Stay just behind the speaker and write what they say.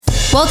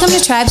Welcome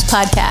to Tribe's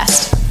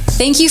podcast.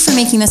 Thank you for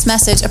making this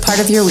message a part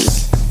of your week.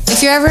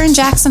 If you're ever in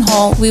Jackson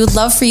Hole, we would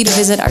love for you to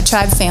visit our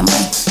Tribe family.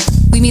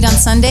 We meet on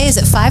Sundays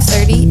at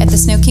 5:30 at the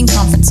Snow King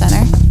Conference Center.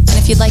 And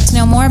if you'd like to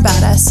know more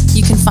about us,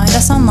 you can find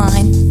us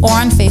online or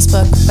on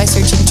Facebook by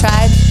searching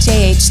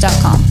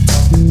tribejh.com.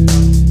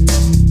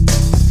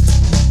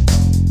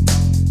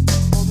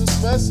 Well,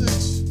 this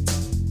message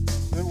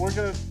that we're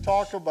going to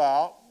talk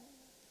about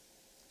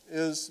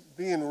is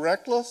being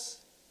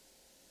reckless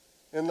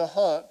in the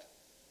hunt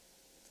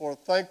for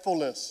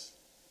thankfulness.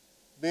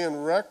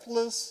 Being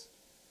reckless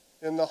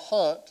in the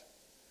hunt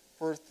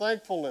for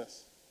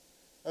thankfulness,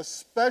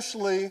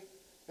 especially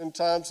in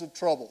times of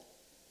trouble.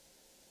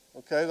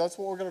 Okay, that's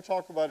what we're going to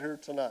talk about here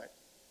tonight.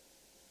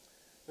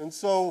 And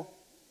so,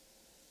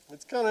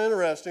 it's kind of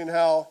interesting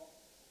how,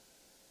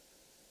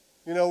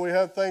 we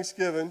have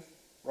Thanksgiving,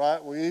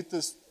 right? We eat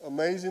this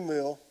amazing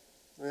meal.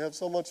 We have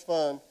so much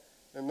fun.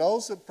 And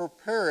those that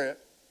prepare it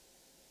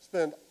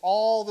spend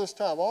all this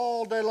time,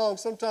 all day long,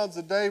 sometimes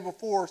the day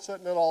before,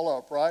 setting it all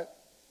up, right?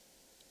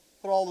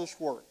 Put all this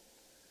work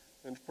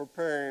into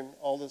preparing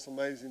all this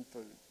amazing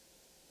food.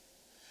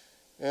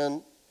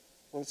 And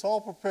when it's all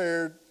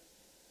prepared,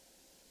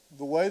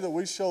 the way that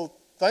we show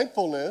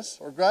thankfulness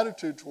or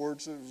gratitude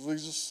towards it is we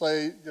just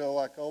say,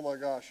 like, oh my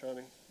gosh,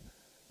 honey,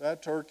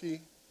 that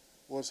turkey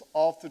was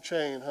off the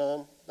chain,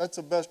 hon. That's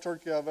the best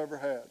turkey I've ever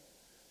had.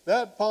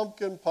 That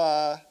pumpkin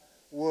pie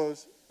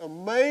was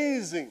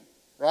amazing,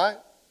 right?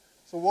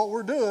 So what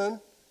we're doing,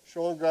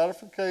 showing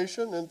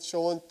gratification and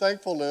showing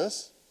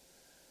thankfulness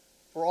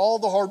for all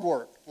the hard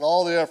work and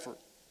all the effort.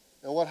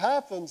 And what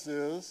happens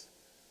is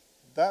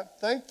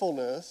that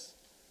thankfulness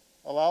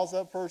allows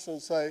that person to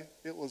say,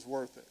 it was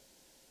worth it.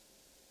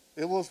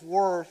 It was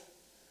worth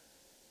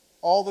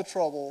all the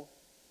trouble,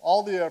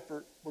 all the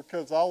effort,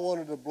 because I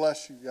wanted to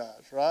bless you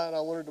guys, right?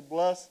 I wanted to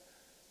bless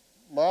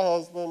my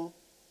husband,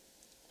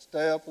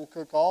 stay up and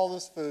cook all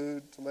this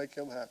food to make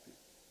him happy.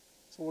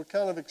 So we're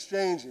kind of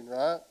exchanging,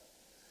 right?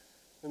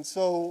 And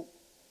so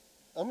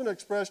I'm going to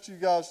express to you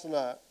guys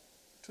tonight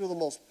two of the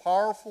most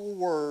powerful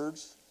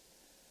words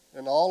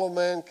in all of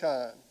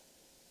mankind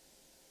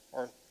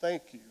are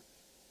thank you.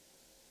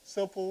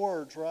 Simple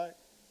words, right?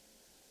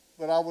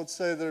 But I would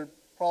say they're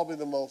probably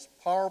the most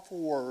powerful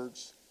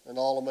words in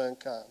all of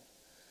mankind.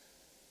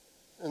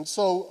 And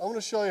so I'm going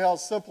to show you how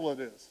simple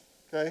it is,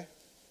 okay?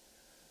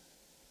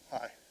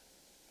 Hi.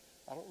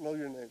 I don't know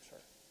your name,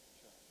 sir.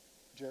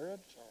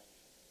 Jared?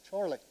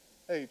 Charlie.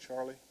 Hey,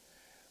 Charlie.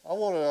 I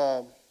want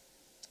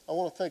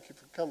to thank you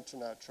for coming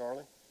tonight,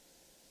 Charlie.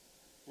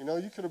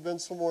 You could have been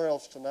somewhere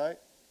else tonight.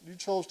 You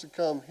chose to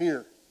come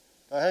here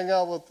to hang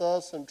out with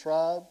us in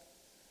Tribe.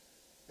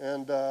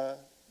 And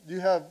you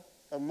have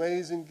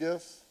amazing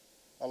gifts.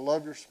 I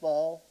love your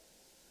smile.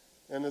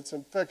 And it's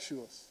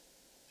infectious.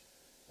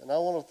 And I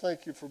want to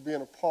thank you for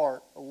being a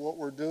part of what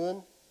we're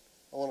doing.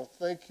 I want to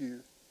thank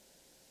you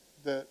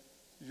that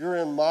you're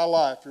in my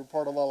life. You're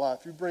part of my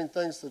life. You bring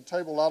things to the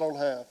table I don't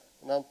have.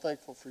 And I'm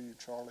thankful for you,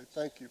 Charlie.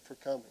 Thank you for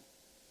coming.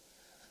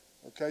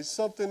 Okay,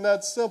 something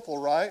that's simple,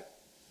 right?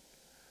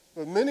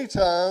 But many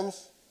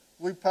times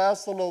we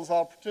pass on those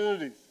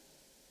opportunities.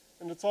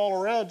 And it's all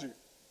around you.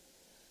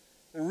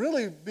 And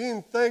really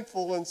being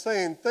thankful and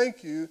saying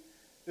thank you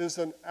is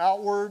an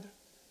outward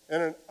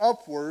and an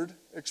upward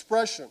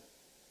expression.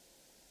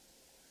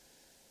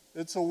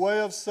 It's a way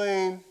of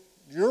saying,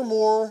 you're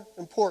more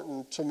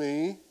important to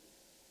me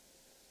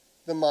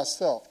than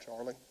myself,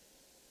 Charlie.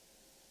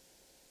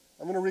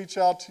 I'm going to reach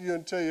out to you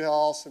and tell you how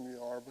awesome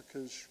you are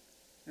because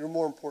you're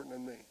more important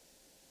than me.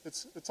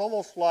 It's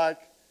almost like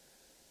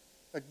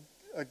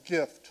a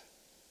gift.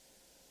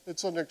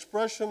 It's an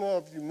expression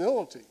of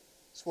humility.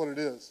 That's what it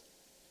is.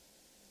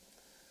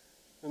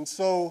 And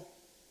so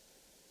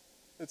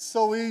it's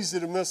so easy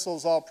to miss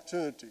those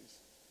opportunities,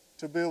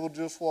 to be able to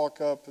just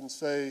walk up and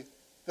say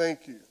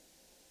thank you.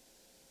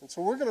 And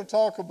so we're going to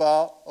talk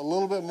about a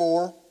little bit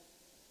more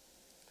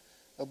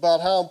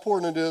about how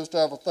important it is to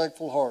have a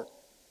thankful heart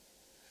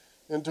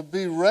and to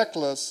be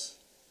reckless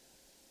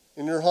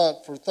in your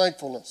hunt for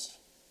thankfulness.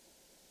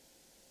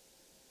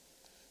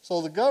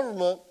 So the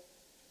government,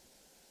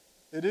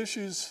 it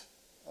issues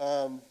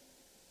kind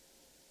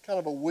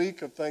of a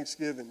week of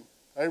Thanksgiving.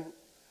 I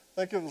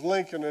think it was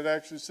Lincoln that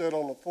actually said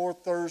on the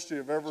fourth Thursday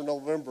of every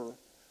November,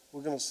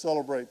 we're going to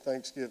celebrate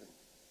Thanksgiving.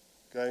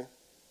 Okay?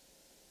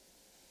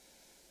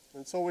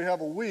 And so we have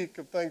a week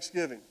of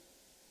Thanksgiving.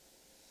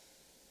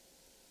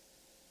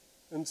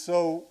 And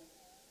so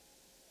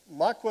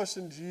my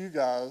question to you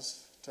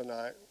guys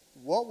tonight,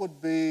 what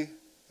would be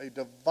a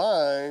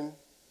divine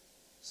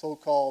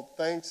so-called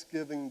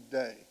Thanksgiving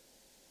Day?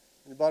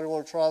 Anybody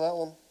want to try that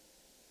one?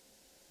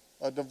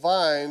 A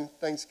divine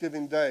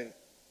Thanksgiving Day.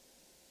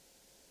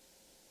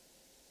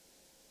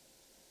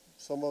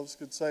 Some of us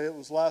could say it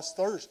was last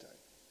Thursday.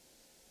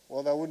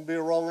 Well, that wouldn't be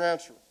a wrong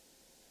answer.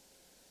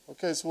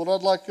 Okay, so what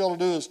I'd like y'all to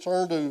do is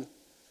turn to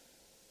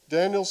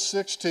Daniel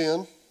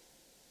 6:10.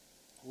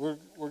 We're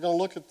going to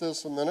look at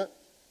this a minute.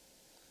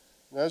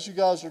 And as you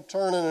guys are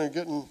turning and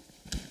getting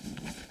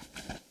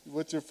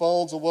with your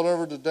phones or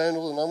whatever to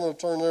Daniel, and I'm going to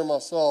turn there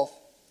myself,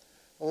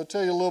 I'm going to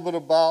tell you a little bit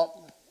about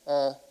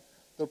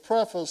the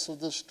preface of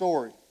this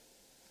story.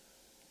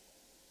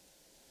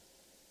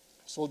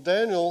 So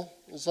Daniel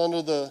is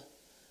under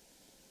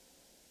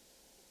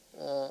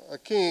a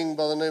king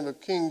by the name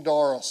of King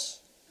Darius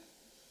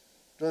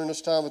during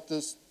this time at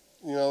this,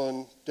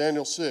 in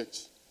Daniel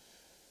 6.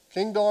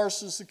 King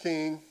Darius is the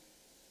king,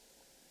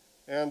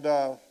 and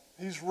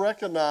he's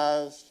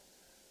recognized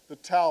the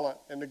talent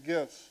and the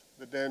gifts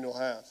that Daniel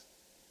has.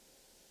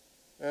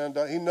 And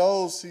he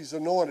knows he's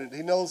anointed.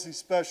 He knows he's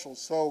special.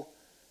 So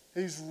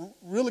he's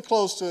really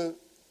close to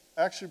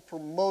actually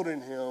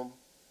promoting him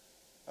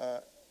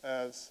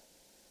as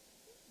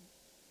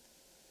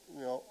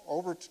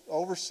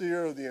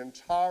overseer of the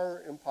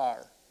entire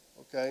empire.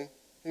 Okay?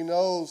 He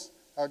knows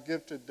how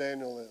gifted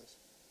Daniel is.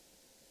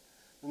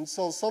 And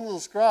so some of the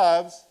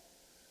scribes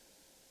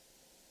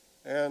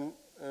and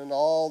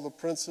all the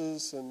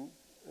princes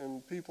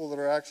and people that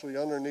are actually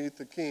underneath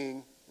the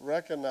king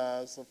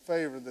recognize the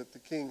favor that the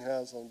king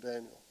has on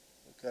Daniel.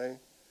 Okay?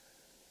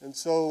 And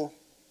so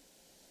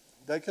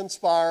they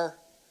conspire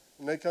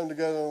and they come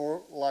together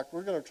and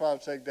we're going to try to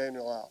take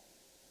Daniel out.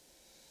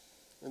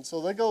 And so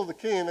they go to the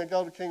king, they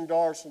go to King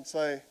Darius and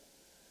say,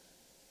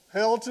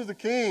 "Hail to the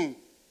king.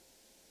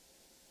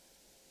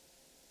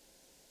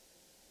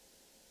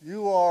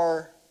 You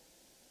are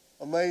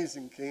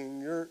amazing,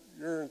 king.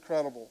 You're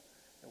incredible.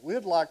 And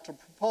we'd like to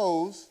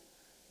propose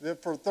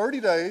that for 30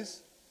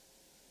 days,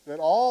 that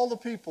all the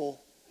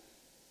people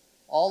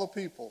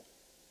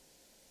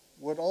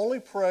would only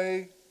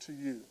pray to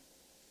you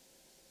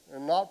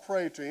and not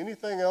pray to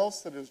anything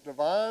else that is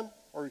divine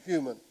or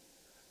human,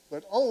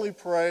 but only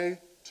pray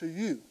to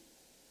you."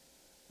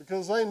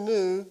 Because they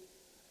knew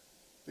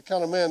the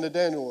kind of man that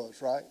Daniel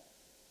was, right?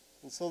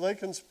 And so they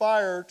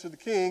conspire to the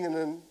king, and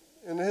then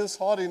in his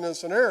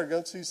haughtiness and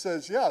arrogance, he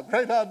says, "Yeah,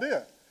 great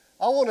idea.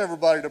 I want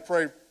everybody to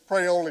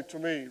pray only to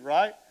me,"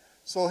 right?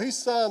 So he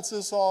signs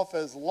this off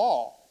as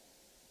law.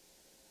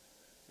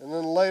 And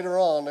then later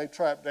on, they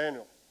trap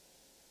Daniel.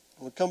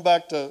 We'll come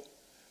back to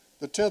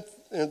the 10th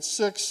and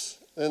 6th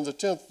and the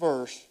 10th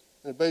verse.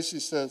 It basically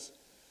says,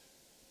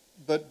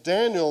 "But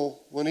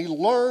Daniel, when he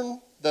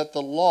learned that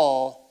the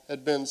law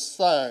had been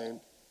signed,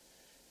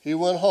 he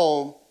went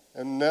home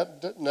and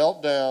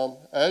knelt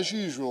down, as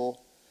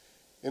usual,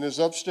 in his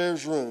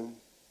upstairs room,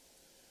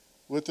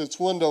 with its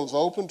windows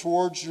open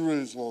towards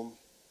Jerusalem,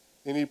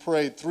 and he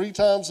prayed 3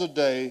 times a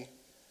day,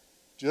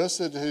 just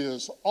as he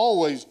has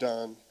always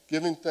done,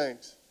 giving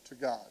thanks to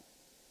God."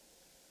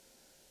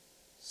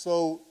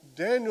 So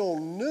Daniel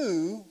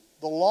knew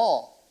the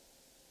law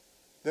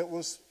that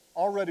was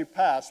already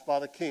passed by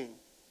the king.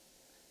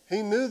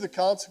 He knew the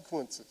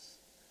consequences.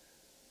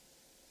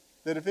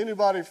 That if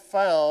anybody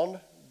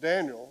found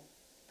Daniel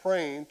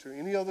praying to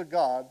any other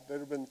god, they'd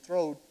have been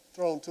thrown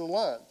to the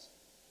lions.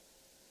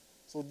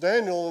 So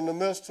Daniel, in the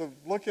midst of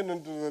looking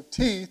into the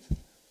teeth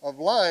of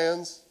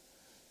lions,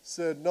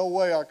 said, "No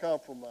way I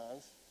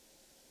compromise.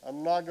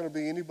 I'm not going to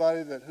be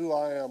anybody that who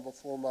I am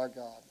before my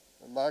God.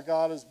 And my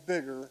God is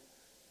bigger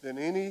than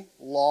any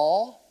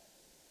law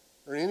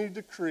or any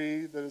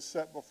decree that is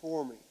set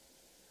before me."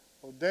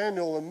 Well,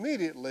 Daniel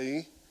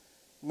immediately,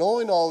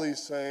 knowing all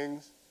these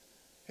things,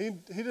 he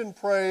didn't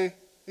pray,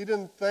 he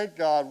didn't thank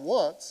God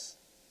once.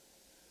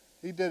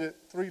 He did it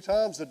 3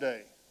 times a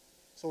day.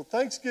 So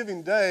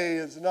Thanksgiving Day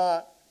is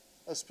not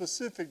a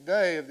specific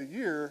day of the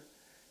year.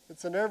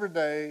 It's an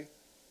everyday,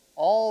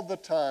 all the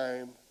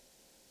time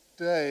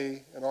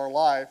day in our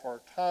life, our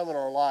time in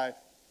our life,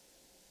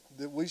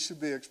 that we should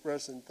be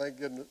expressing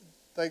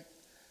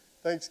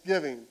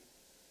thanksgiving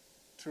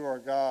to our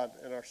God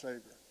and our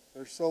Savior.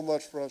 There's so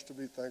much for us to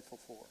be thankful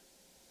for.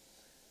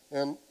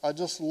 And I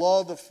just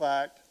love the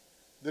fact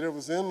that it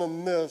was in the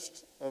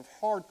midst of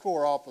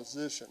hardcore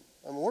opposition.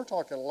 I mean, we're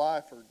talking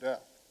life or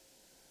death.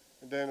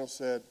 And Daniel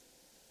said,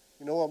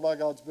 "You know what? My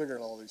God's bigger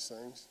than all these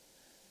things.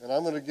 And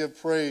I'm going to give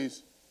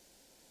praise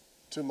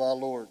to my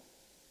Lord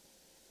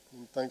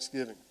in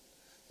thanksgiving."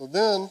 So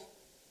then,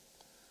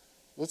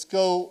 let's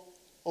go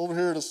over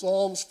here to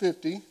Psalms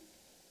 50.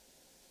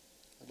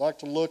 I'd like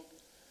to look,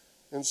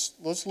 and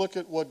let's look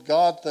at what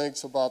God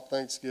thinks about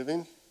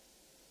Thanksgiving,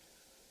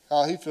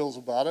 how he feels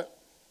about it.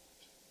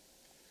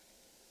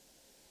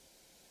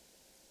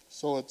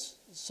 So it's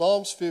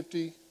Psalms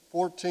 50,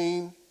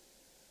 14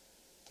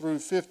 through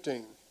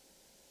 15.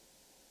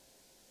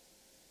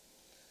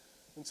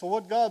 And so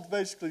what God's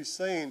basically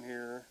saying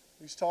here,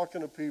 he's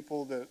talking to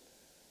people that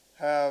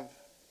have,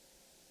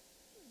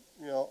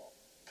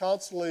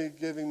 constantly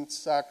giving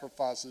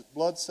sacrifices,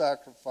 blood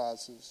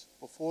sacrifices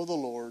before the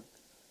Lord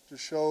to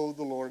show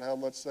the Lord how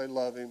much they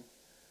love him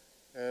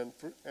and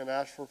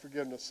ask for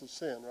forgiveness of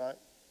sin, right?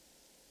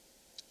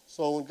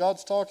 So when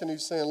God's talking,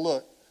 he's saying,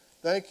 "Look,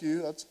 thank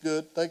you, that's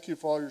good. Thank you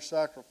for all your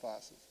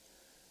sacrifices.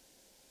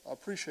 I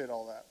appreciate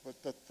all that.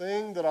 But the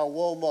thing that I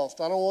want most,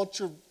 I don't want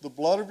the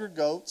blood of your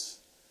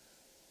goats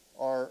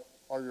or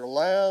your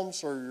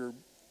lambs or your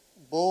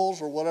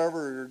bulls or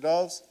whatever, or your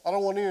doves. I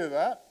don't want any of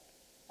that.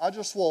 I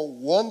just want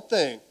one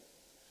thing."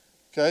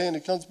 Okay, and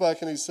he comes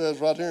back and he says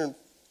right here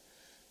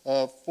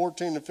in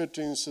 14 to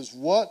 15, he says,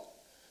 "What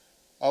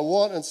I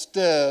want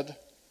instead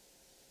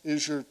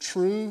is your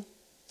true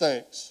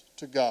thanks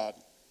to God.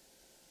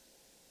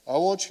 I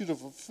want you to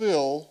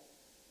fulfill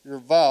your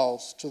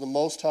vows to the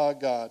Most High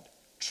God.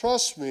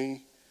 Trust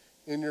me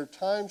in your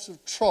times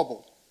of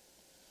trouble,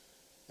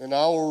 and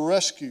I will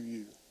rescue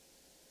you,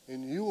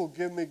 and you will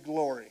give me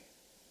glory.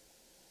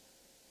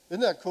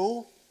 Isn't that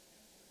cool?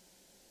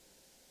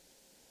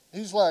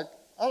 He's like,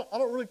 I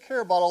don't really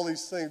care about all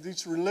these things,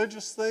 these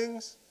religious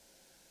things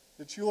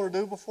that you want to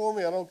do before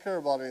me. I don't care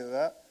about any of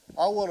that.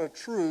 I want a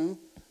true,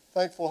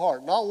 thankful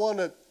heart. Not one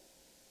that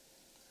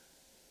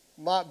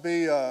might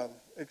be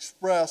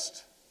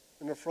expressed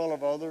in the front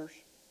of others,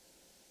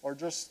 or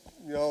just,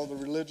 the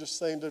religious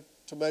thing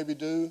to maybe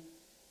do,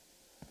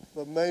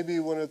 but maybe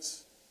when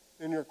it's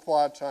in your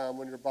quiet time,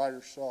 when you're by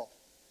yourself,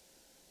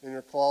 in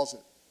your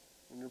closet,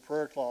 in your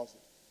prayer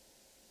closet,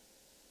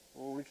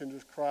 where we can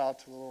just cry out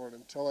to the Lord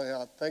and tell him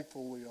how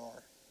thankful we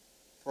are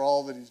for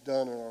all that he's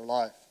done in our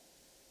life.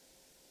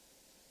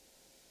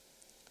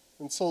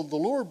 And so the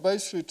Lord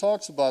basically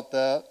talks about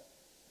that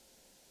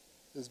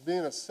as being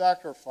a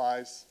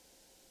sacrifice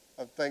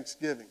of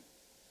thanksgiving.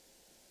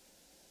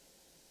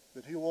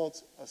 That he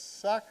wants a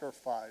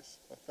sacrifice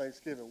of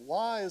thanksgiving.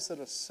 Why is it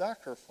a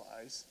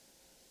sacrifice?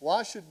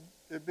 Why should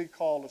it be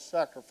called a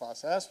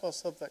sacrifice? I asked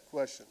myself that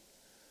question.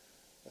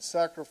 A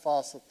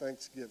sacrifice of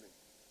thanksgiving.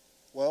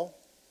 Well,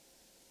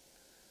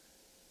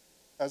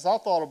 as I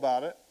thought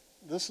about it,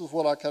 this is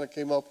what I kind of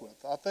came up with.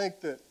 I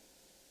think that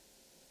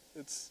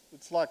it's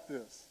like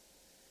this.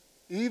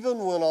 Even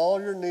when all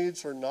your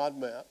needs are not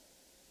met,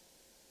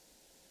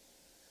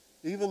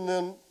 even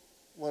then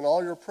when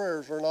all your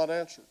prayers are not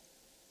answered,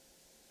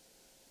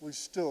 we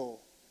still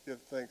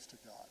give thanks to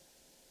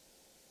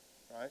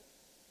God. Right?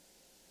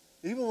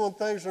 Even when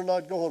things are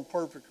not going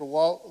perfect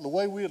or the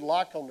way we'd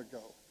like them to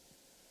go.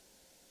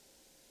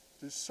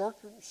 Do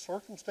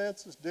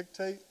circumstances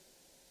dictate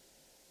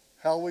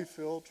how we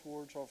feel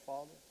towards our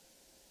Father?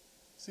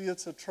 See,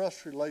 it's a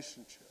trust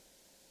relationship.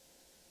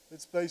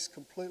 It's based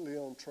completely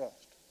on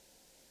trust.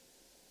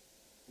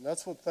 And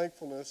that's what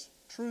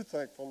true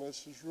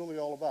thankfulness is really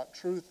all about.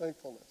 True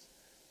thankfulness.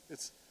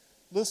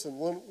 Listen,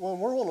 when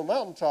we're on the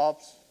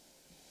mountaintops,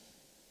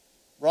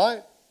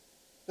 right?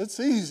 It's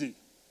easy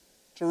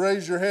to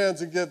raise your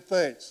hands and give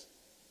thanks.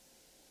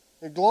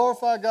 And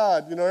glorify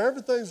God.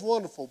 Everything's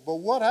wonderful. But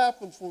what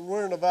happens when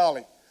we're in a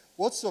valley?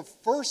 What's the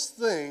first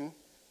thing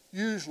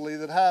usually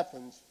that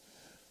happens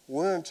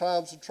when we're in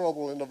times of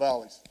trouble in the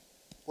valleys?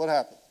 What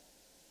happens?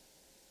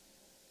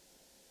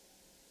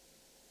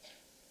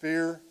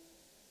 Fear,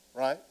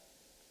 right?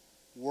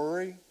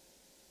 Worry,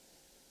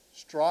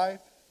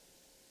 strife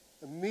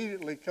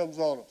immediately comes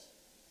on us.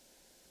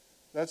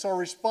 That's our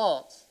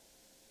response.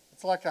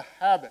 It's like a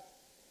habit.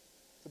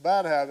 It's a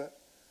bad habit,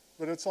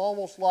 but it's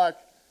almost like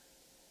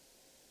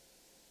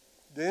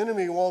the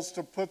enemy wants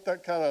to put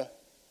that kind of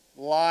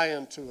lie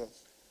into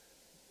us.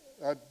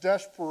 A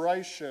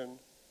desperation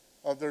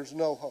of there's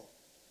no hope.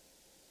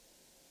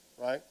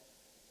 Right?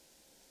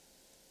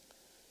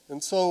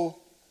 And so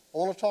I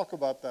want to talk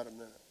about that a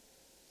minute.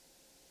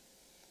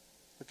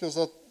 Because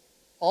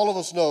all of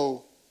us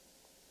know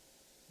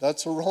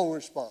that's a wrong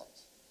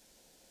response.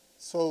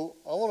 So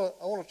I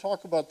want to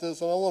talk about this,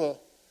 and I want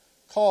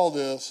to call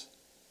this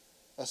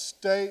a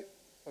state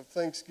of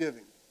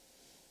thanksgiving.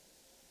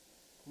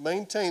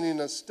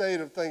 Maintaining a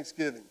state of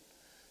thanksgiving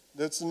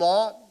that's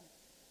not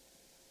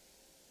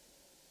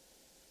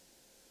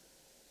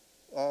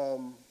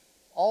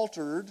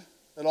altered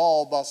at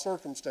all by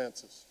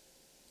circumstances.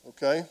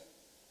 Okay?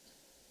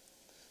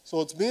 So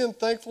it's being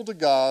thankful to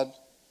God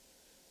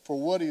for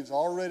what he's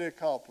already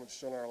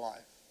accomplished in our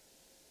life.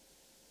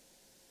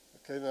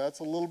 Okay, now that's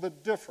a little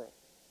bit different.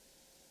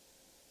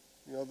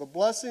 The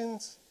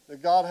blessings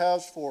that God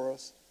has for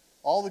us,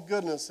 all the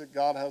goodness that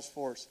God has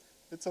for us,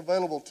 it's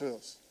available to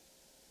us.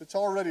 It's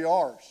already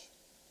ours.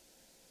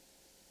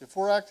 If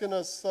we're acting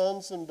as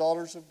sons and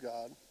daughters of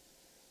God,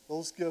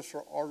 those gifts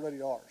are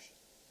already ours.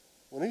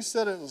 When he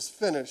said it was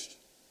finished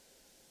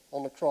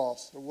on the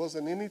cross, there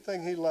wasn't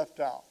anything he left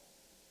out.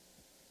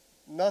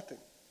 Nothing.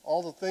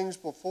 All the things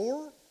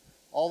before,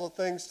 all the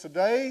things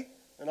today,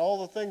 and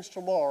all the things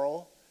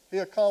tomorrow, he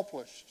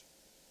accomplished.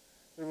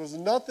 There was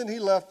nothing he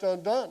left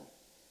undone.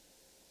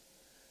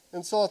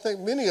 And so I think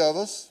many of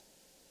us,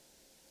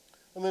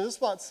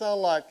 this might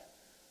sound like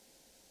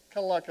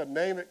kind of like a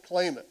name it,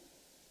 claim it,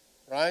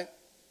 right?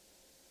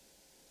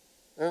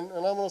 And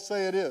I'm going to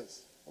say it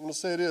is. I'm going to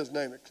say it is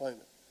name it, claim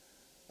it.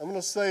 I'm going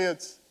to say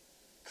it's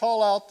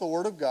call out the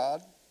Word of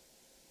God,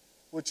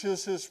 which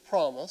is his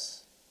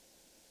promise,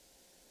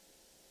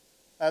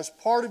 as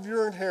part of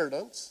your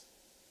inheritance,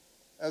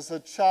 as a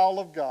child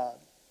of God.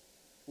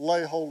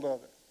 Lay hold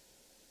of it.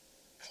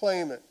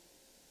 Claim it.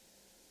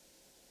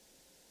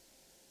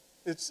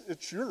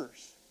 It's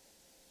yours.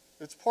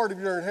 It's part of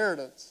your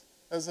inheritance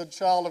as a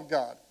child of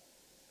God.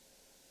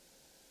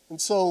 And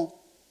so,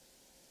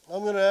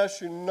 I'm going to ask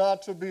you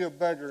not to be a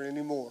beggar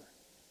anymore.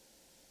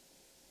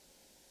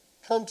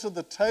 Come to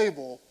the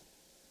table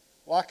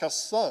like a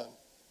son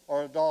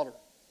or a daughter,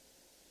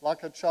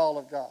 like a child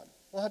of God.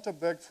 We don't have to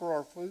beg for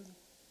our food.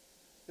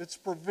 It's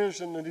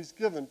provision that he's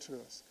given to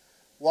us.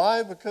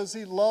 Why? Because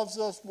he loves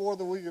us more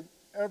than we could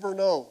ever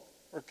know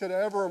or could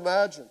ever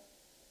imagine.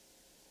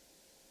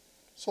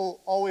 So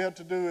all we have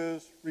to do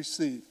is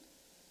receive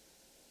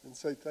and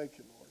say, thank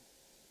you, Lord.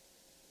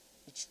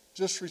 It's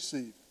just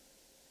receive.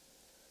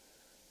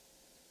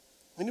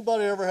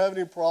 Anybody ever have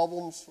any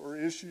problems or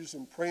issues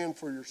in praying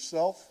for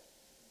yourself?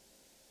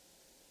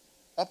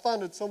 I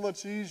find it so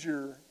much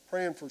easier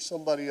praying for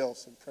somebody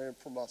else than praying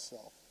for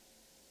myself.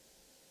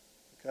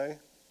 Okay?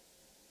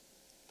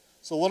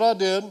 So what I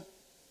did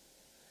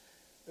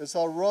is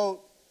I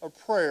wrote a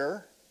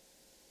prayer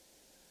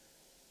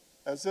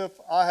as if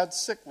I had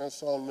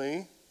sickness on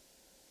me.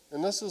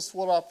 And this is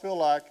what I feel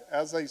like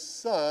as a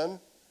son,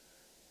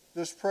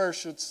 this prayer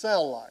should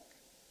sound like.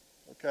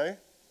 Okay?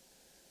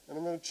 And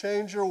I'm going to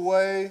change your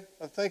way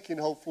of thinking,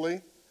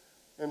 hopefully,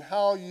 and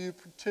how you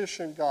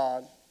petition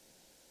God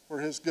for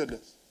his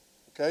goodness.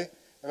 Okay?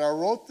 And I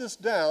wrote this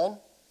down,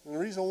 and the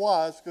reason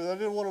why is because I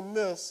didn't want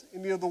to miss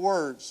any of the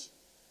words.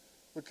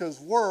 Because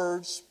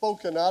words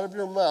spoken out of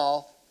your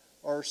mouth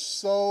are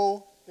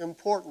so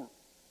important.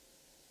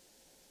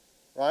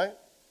 Right?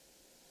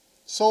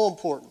 So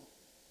important.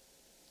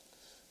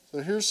 So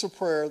here's the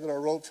prayer that I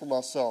wrote for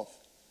myself.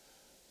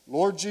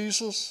 Lord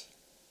Jesus,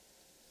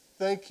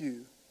 thank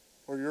you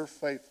for your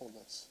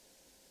faithfulness.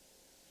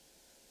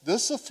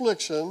 This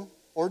affliction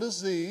or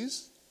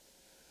disease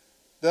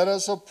that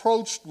has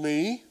approached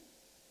me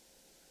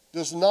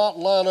does not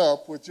line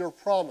up with your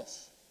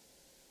promise.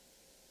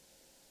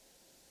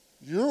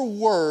 Your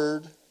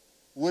word,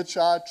 which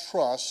I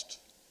trust,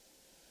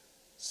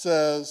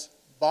 says,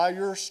 by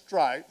your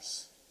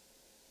stripes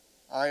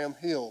I am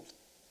healed.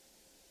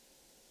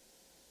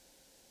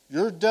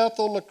 Your death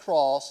on the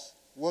cross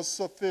was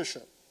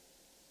sufficient.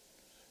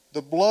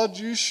 The blood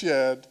you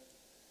shed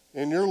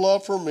in your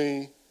love for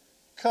me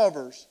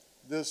covers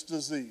this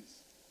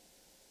disease.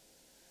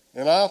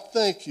 And I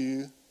thank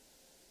you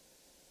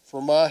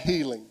for my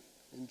healing.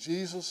 In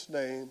Jesus'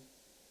 name,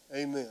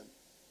 amen.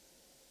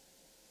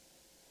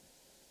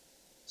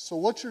 So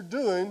what you're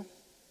doing,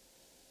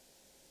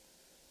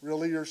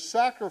 really, you're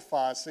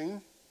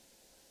sacrificing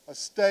a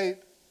state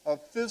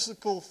of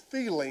physical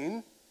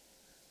feeling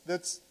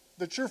that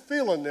you're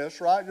feeling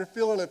this, right? You're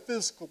feeling it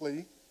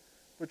physically,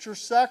 but you're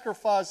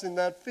sacrificing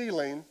that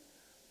feeling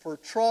for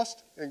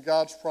trust in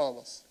God's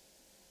promise.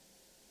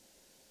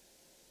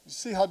 You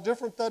see how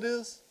different that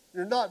is?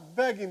 You're not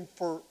begging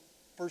for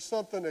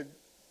something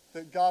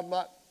that God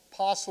might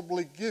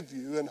possibly give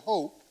you and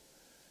hope.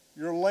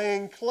 You're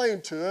laying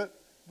claim to it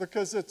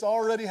because it's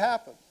already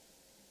happened.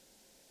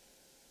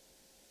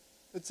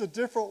 It's a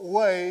different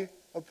way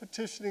of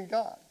petitioning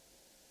God,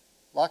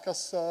 like a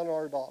son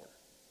or a daughter,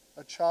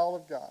 a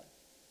child of God.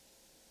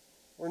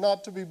 We're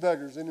not to be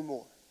beggars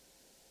anymore.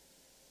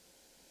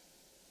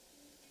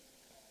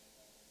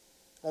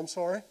 I'm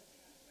sorry?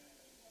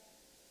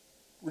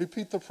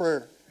 Repeat the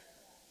prayer.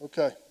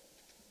 Okay.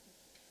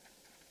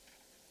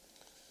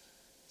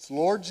 It's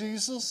Lord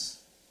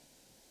Jesus,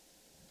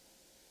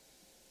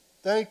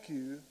 thank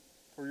you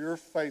for your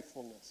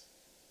faithfulness.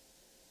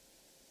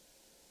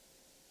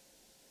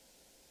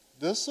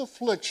 This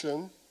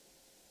affliction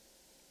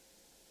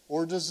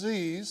or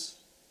disease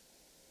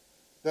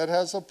that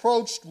has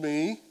approached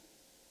me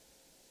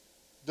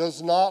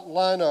does not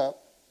line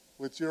up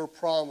with your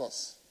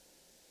promise.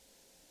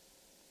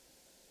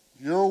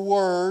 Your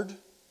word,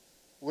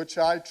 which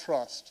I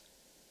trust,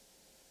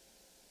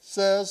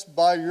 says,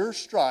 by your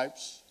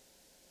stripes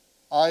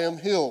I am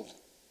healed.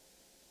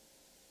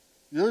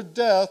 Your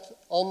death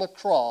on the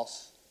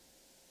cross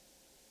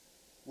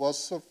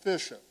was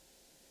sufficient.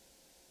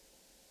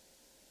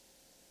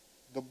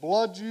 The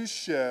blood you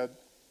shed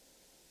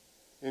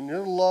in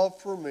your love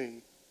for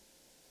me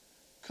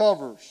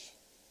covers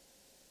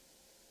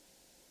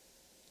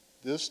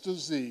this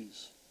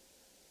disease.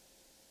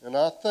 And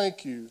I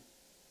thank you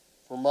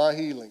for my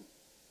healing.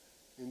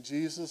 In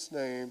Jesus'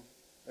 name,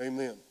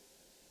 amen.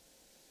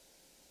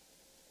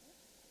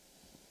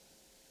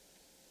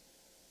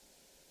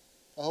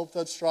 I hope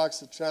that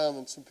strikes a chime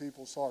in some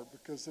people's heart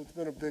because it's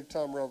been a big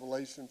time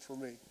revelation for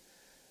me.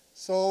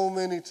 So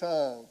many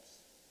times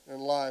in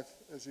life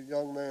as a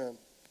young man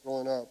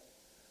growing up,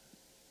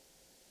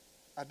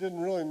 I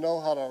didn't really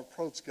know how to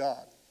approach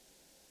God.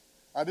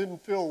 I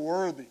didn't feel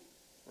worthy,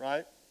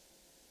 right?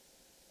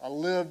 I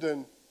lived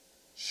in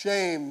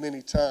shame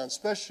many times,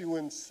 especially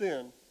when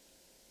sin.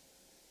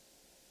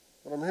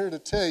 But I'm here to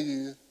tell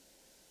you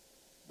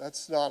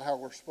that's not how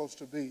we're supposed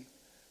to be.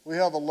 We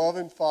have a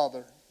loving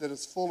Father that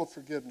is full of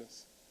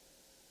forgiveness.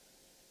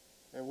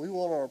 And we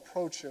want to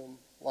approach him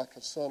like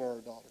a son or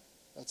a daughter.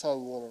 That's how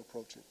we want to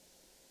approach him.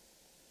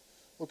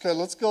 Okay,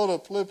 let's go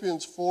to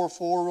Philippians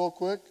 4:4 real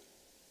quick.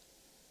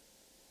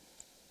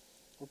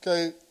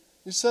 Okay,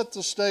 we set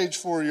the stage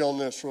for you on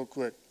this real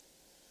quick.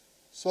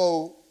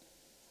 So,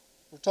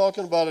 we're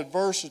talking about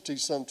adversity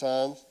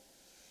sometimes.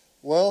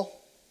 Well,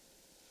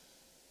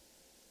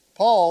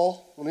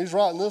 Paul, when he's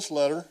writing this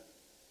letter,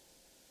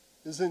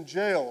 is in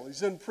jail.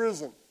 He's in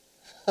prison.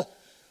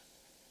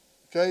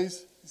 Okay,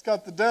 he's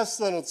got the death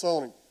sentence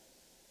on him.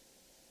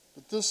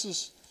 But this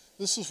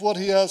is what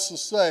he has to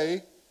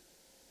say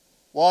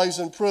while he's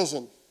in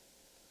prison.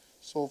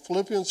 So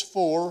Philippians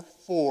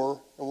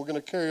 4:4, and we're going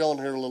to carry on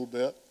here a little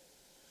bit.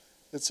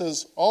 It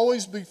says,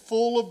 always be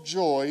full of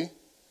joy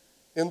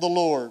in the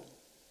Lord.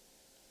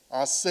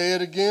 I say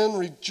it again,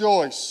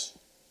 rejoice.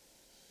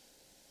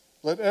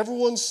 Let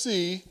everyone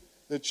see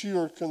that you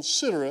are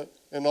considerate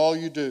in all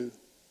you do.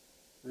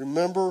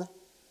 Remember,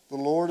 the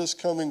Lord is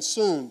coming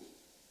soon.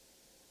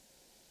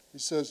 He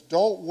says,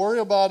 don't worry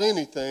about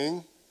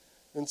anything.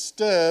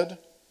 Instead,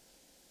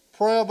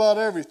 pray about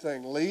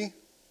everything, Lee.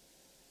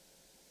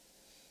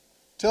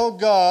 Tell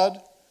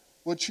God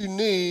what you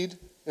need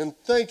and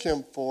thank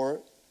him for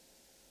it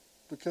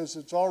because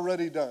it's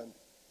already done.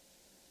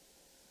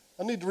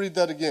 I need to read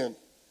that again.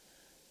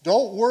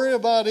 Don't worry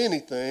about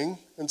anything.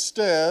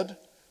 Instead,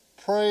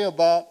 pray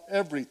about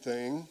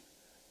everything.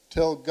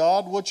 Tell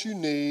God what you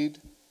need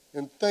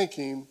and thank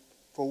him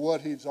for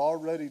what he's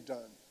already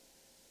done.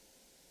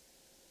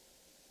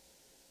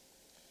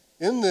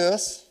 In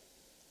this,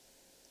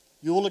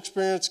 you will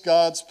experience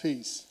God's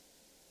peace,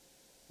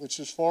 which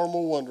is far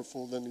more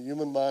wonderful than the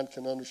human mind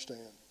can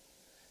understand.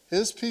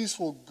 His peace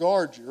will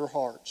guard your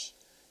hearts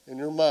and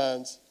your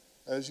minds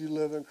as you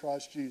live in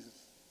Christ Jesus.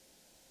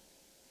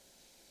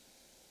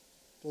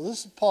 So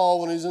this is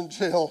Paul when he's in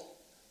jail,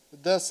 the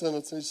death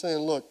sentence, and he's saying,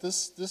 look,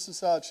 this is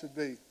how it should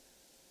be.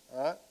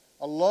 All right?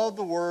 I love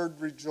the word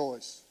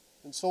rejoice.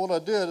 And so what I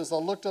did is I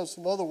looked up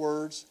some other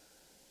words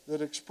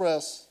that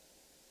express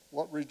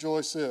what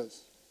rejoice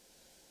is.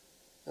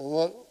 And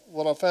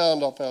what I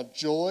found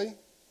joy,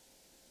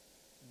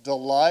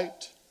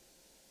 delight,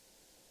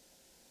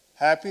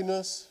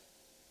 happiness,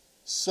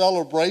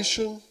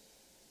 celebration,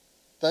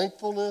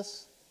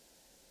 thankfulness,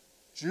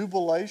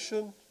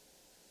 jubilation,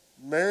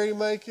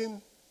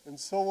 merrymaking, and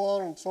so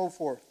on and so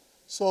forth.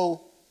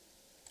 So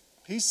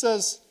he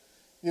says,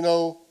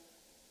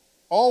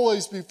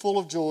 always be full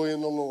of joy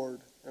in the Lord.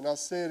 And I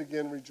say it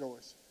again,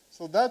 rejoice.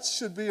 So that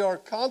should be our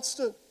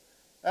constant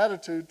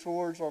attitude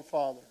towards our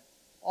Father.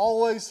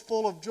 Always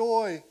full of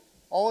joy,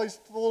 always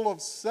full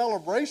of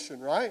celebration,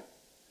 right?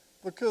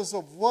 Because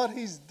of what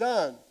he's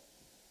done.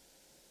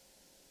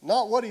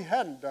 Not what he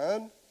hadn't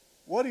done,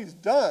 what he's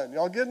done.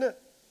 Y'all getting it?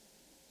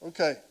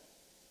 Okay.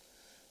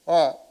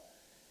 All right.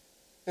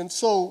 And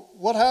so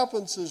what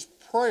happens is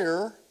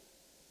prayer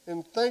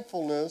and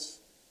thankfulness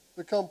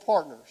become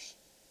partners.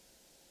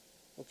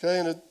 Okay,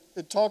 and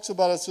it talks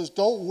about, it says,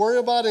 don't worry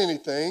about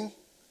anything.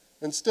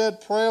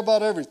 Instead, pray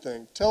about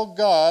everything. Tell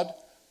God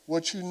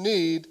what you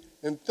need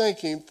and thank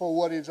him for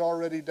what he's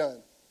already done.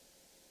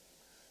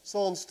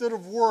 So instead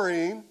of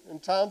worrying in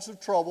times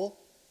of trouble,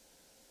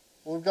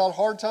 when we've got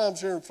hard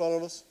times here in front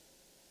of us,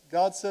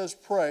 God says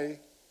pray,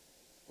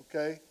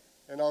 okay,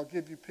 and I'll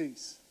give you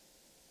peace.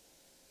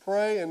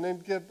 Pray and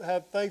then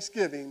have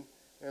thanksgiving,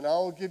 and I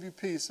will give you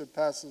peace that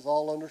passes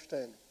all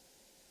understanding.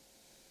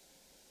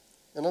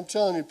 And I'm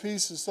telling you,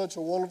 peace is such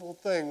a wonderful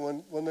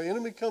thing. When the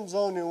enemy comes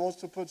on you and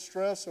wants to put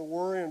stress and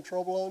worry and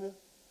trouble on you,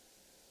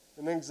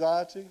 and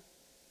anxiety,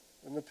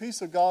 and the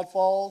peace of God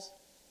falls,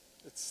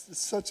 it's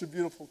such a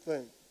beautiful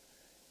thing.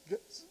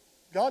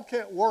 God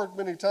can't work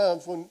many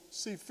times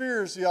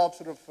fear is the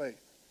opposite of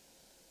faith.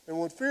 And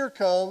when fear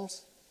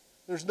comes,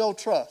 there's no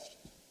trust.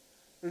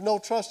 There's no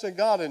trust in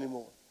God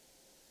anymore,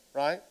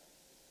 right?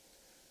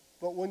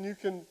 But when you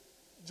can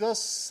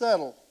just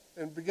settle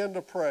and begin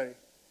to pray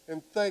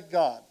and thank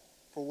God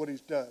for what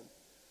he's done,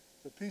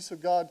 the peace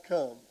of God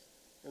comes,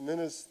 and then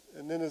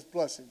his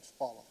blessings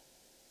follow.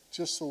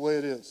 Just the way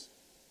it is.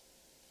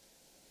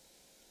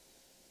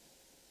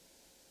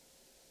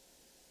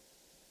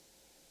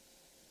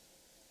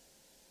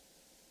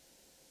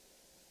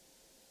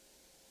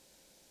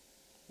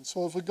 And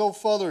so if we go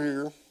further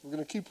here, we're going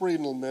to keep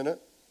reading a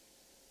minute.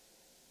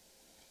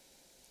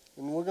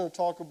 And we're going to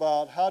talk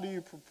about how do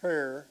you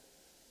prepare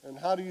and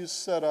how do you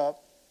set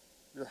up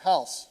your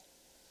house.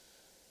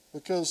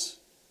 Because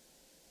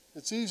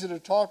it's easy to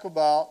talk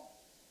about,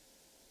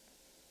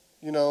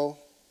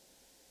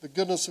 the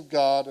goodness of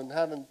God and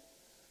having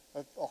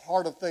a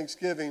heart of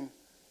thanksgiving.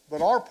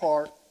 But our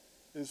part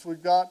is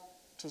we've got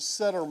to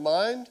set our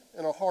mind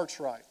and our hearts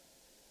right.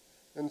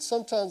 And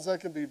sometimes that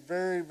can be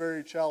very,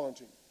 very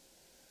challenging.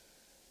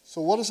 So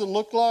what does it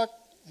look like?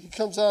 He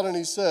comes out and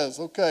he says,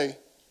 okay,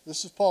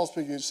 this is Paul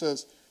speaking. He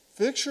says,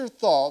 fix your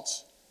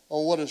thoughts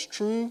on what is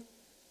true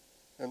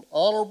and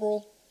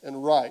honorable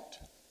and right.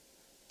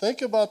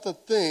 Think about the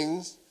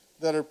things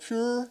that are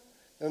pure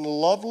and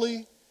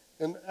lovely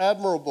and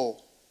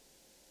admirable.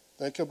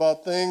 Think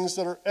about things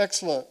that are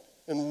excellent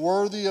and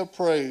worthy of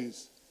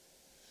praise.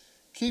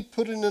 Keep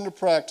putting into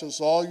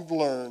practice all you've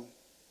learned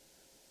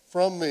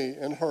from me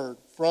and heard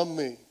from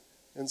me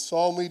and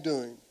saw me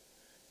doing.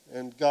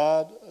 And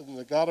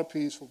the God of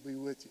peace will be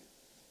with you.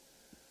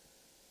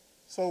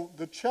 So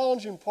the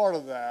challenging part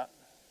of that,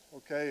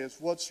 okay, is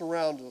what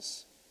surrounds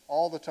us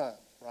all the time,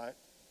 right?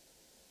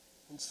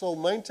 And so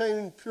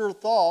maintaining pure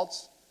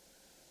thoughts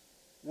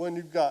when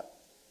you've got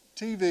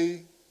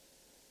TV,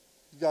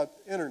 you've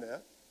got the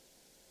internet,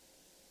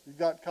 you've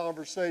got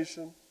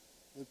conversation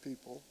with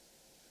people,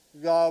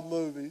 you got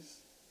movies,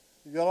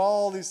 you got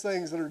all these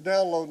things that are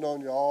downloading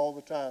on you all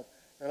the time.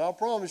 And I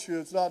promise you,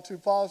 it's not too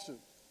positive.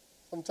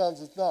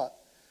 Sometimes it's not.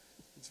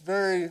 It's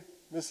very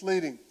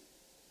misleading,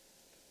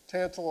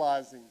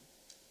 tantalizing.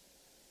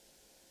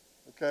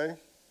 Okay?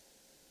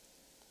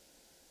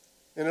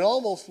 And it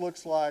almost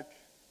looks like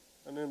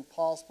an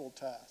impossible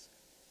task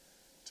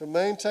to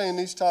maintain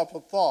these type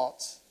of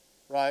thoughts,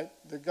 right,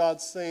 that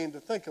God's saying to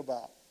think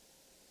about.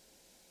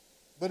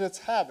 But it's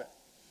habit.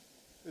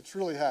 It's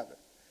really habit.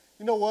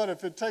 You know what?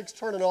 If it takes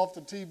turning off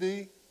the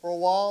TV for a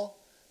while,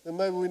 then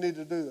maybe we need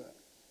to do that.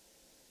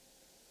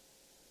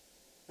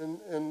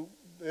 And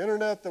the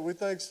internet that we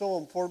think is so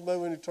important,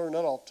 maybe we need to turn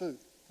that off too.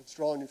 It's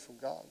drawing you from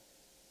God.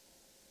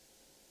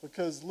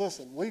 Because,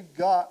 listen, we've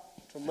got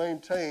to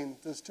maintain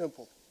this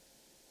temple.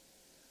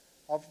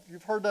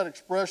 You've heard that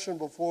expression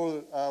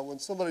before, when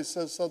somebody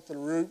says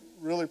something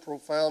really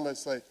profound, they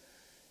say,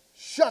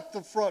 shut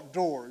the front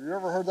door. You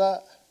ever heard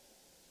that?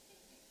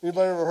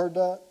 Anybody ever heard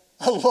that?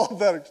 I love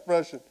that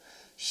expression.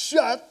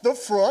 Shut the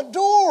front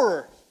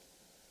door.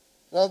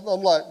 And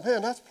I'm like,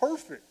 man, that's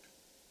perfect,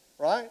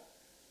 right?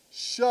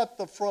 Shut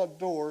the front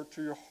door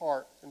to your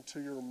heart and to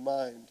your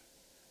mind.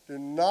 Do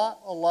not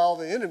allow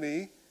the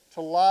enemy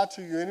to lie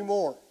to you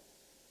anymore.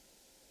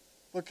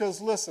 Because,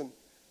 listen,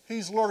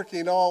 he's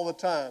lurking all the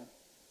time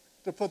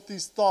to put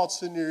these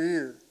thoughts in your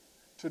ear,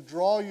 to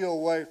draw you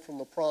away from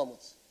the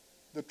promise,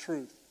 the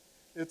truth.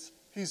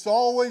 He's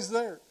always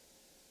there.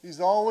 He's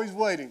always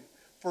waiting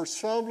for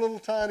some little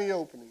tiny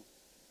opening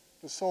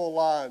to sow a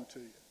lie into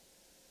you.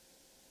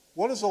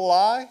 What is a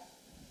lie?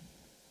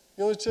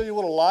 You want me to tell you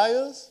what a lie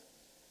is?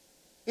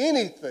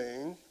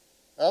 Anything,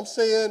 I'm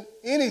saying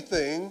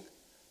anything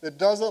that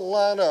doesn't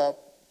line up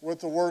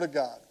with the Word of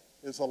God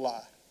is a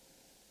lie.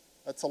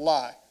 That's a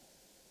lie.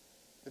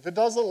 If it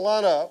doesn't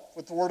line up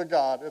with the Word of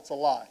God, it's a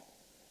lie.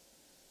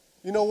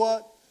 You know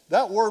what?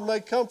 That word may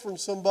come from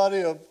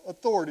somebody of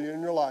authority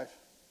in your life.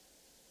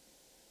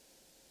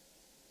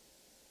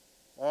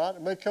 All right?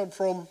 It may come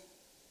from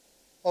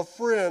a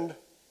friend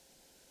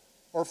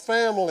or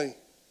family.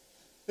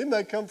 It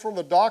may come from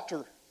a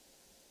doctor.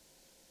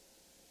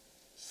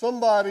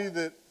 Somebody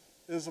that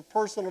is a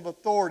person of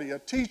authority, a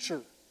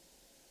teacher.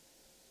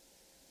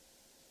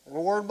 And the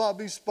word might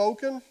be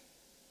spoken.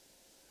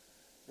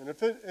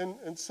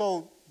 And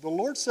so the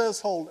Lord says,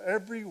 hold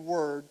every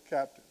word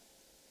captive.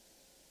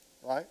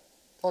 Right?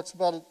 Talks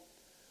about it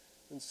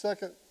in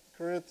 2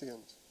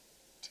 Corinthians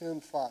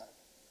 10:5.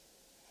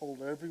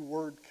 Hold every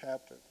word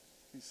captive,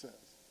 he says.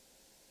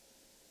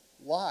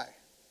 Why?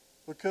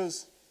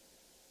 Because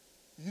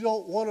you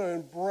don't want to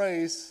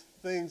embrace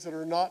things that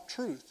are not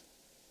truth.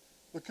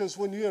 Because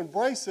when you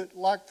embrace it,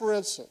 like for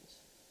instance,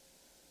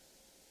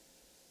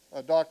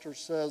 a doctor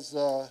says,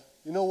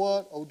 you know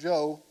what, oh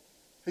Joe,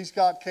 he's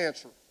got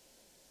cancer.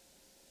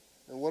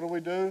 And what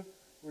do?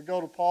 We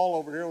go to Paul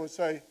over here and we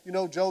say, you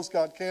know, Joe's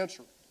got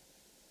cancer.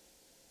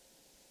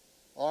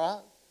 All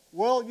right?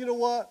 Well, you know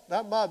what?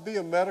 That might be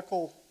a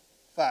medical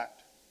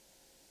fact.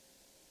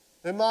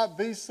 It might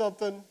be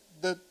something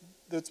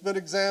that's been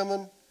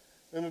examined,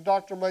 and the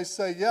doctor may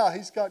say, yeah,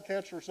 he's got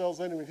cancer cells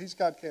anyway. He's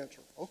got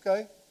cancer.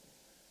 Okay.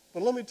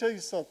 But let me tell you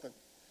something.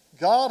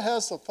 God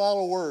has the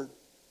final word.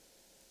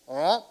 All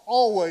right?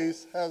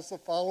 Always has the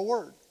final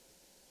word.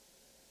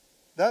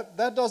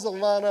 That doesn't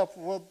line up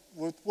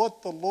with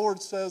what the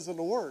Lord says in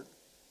the Word.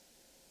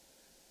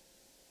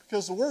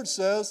 Because the Word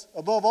says,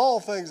 above all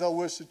things, I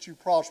wish that you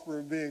prosper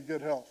and be in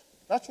good health.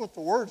 That's what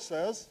the Word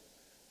says.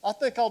 I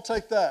think I'll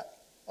take that.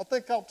 I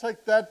think I'll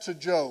take that to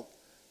Joe,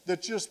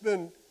 that's just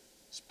been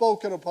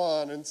spoken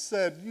upon and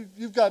said,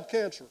 you've got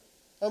cancer.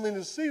 I mean,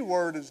 the C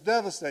word is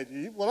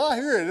devastating. When I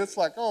hear it, it's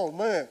like, oh,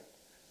 man,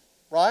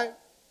 right?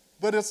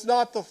 But it's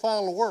not the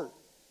final word.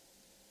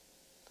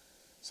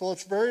 So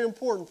it's very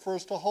important for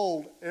us to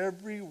hold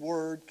every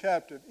word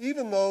captive,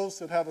 even those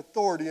that have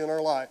authority in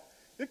our life.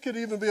 It could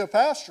even be a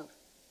pastor,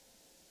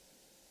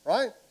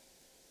 right?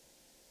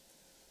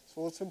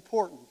 So it's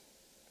important.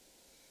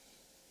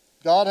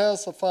 God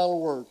has the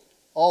final word,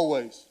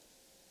 always.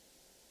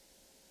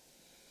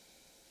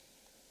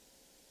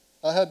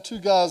 I had two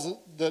guys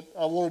that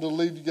I wanted to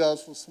leave you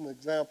guys with some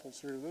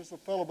examples here. There's a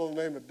fellow by the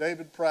name of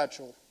David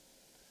Pratchell.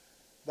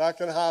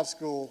 Back in high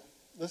school,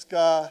 this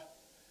guy,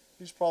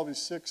 he's probably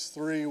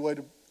 6'3",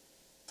 weighed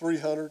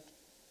 300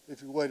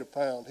 if he weighed a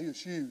pound. He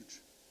was huge,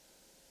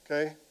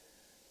 okay?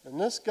 And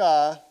this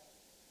guy,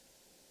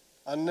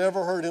 I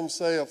never heard him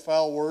say a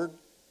foul word.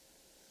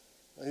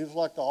 He was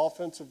like the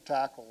offensive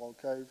tackle,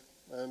 okay?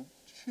 And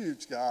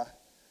huge guy.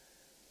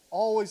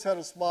 Always had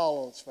a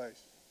smile on his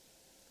face.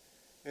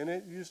 And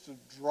it used to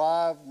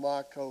drive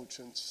my coach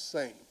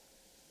insane,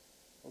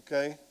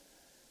 okay?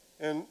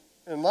 And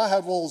I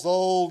had one of those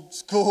old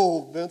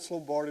school Vince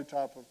Lombardi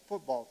type of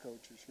football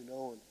coaches, you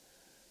know,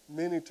 and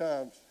many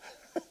times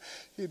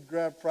he'd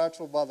grab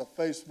Pratchell by the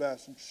face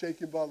mask and shake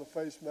him by the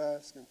face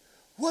mask and,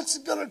 what's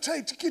it going to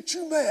take to get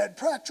you mad,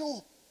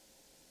 Pratchell?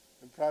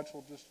 And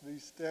Pratchell just be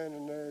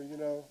standing there, you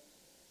know,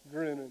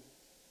 grinning.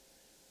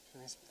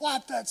 And he's,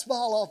 wipe that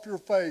smile off your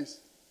face.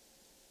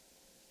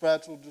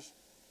 Pratchell just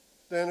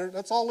standard.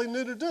 That's all he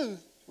knew to do,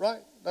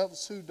 right? That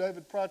was who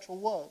David Pratchell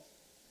was.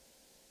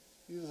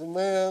 He was a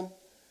man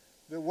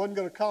that wasn't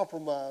going to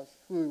compromise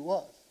who he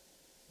was.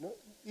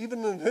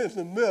 Even in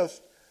the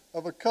midst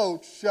of a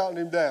coach shouting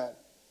him down.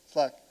 It's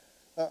like,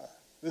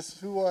 this is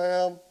who I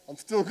am. I'm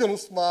still going to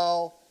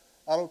smile.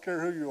 I don't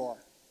care who you are.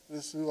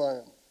 This is who I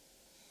am.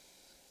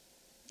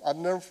 I've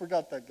never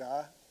forgot that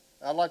guy.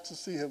 I'd like to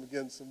see him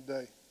again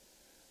someday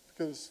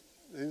because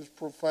his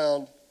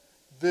profound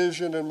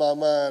vision in my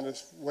mind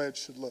is the way it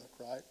should look,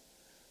 right?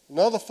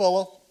 Another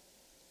fellow,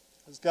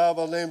 this guy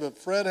by the name of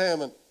Fred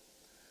Hammond,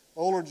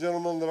 older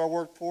gentleman that I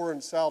worked for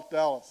in South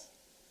Dallas.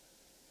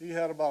 He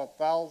had about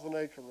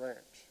 1,000-acre ranch.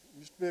 It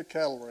used to be a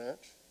cattle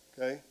ranch,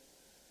 okay?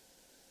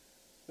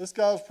 This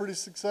guy was pretty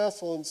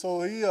successful, and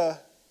so he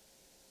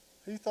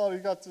thought he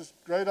got this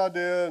great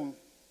idea, and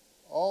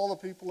all the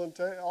people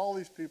all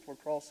these people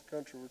across the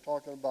country were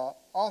talking about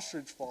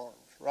ostrich farms,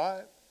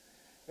 right?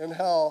 And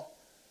how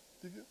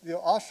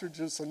ostrich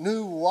is a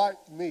new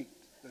white meat,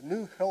 the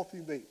new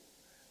healthy meat.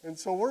 And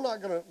so we're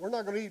not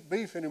gonna eat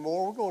beef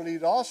anymore. We're going to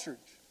eat ostrich,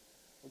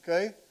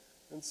 okay?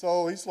 And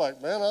so he's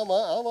like, man, I'm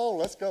on.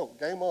 Let's go,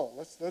 game on.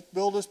 Let's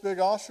build this big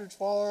ostrich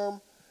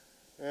farm,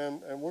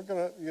 and we're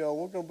gonna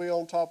be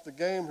on top of the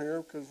game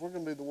here because we're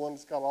gonna be the one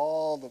that's got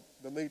all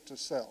the meat to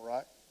sell,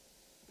 right?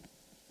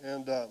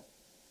 And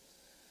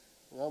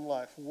I'm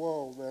like,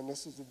 whoa, man,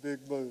 this is a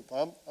big move.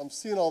 I'm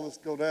seeing all this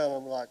go down.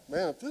 I'm like,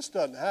 man, if this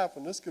doesn't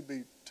happen, this could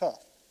be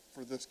tough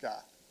for this guy,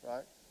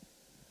 right?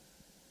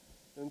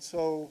 And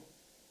so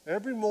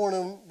every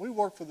morning, we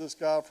worked for this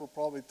guy for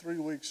probably 3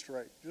 weeks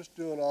straight, just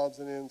doing odds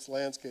and ends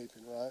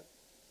landscaping, right?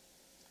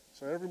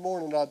 So every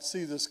morning I'd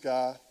see this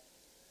guy,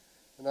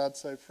 and I'd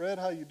say, Fred,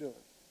 how you doing?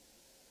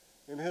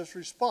 And his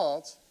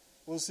response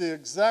was the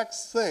exact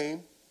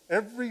same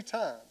every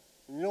time.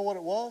 And you know what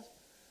it was?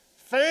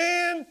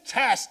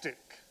 Fantastic.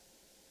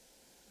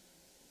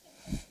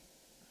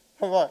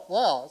 I'm like,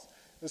 wow,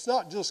 it's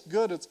not just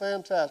good, it's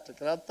fantastic.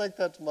 And I'd think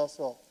that to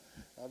myself.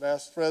 I'd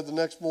ask Fred the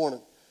next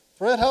morning,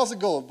 Fred, how's it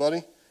going,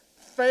 buddy?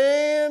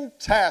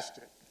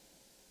 Fantastic,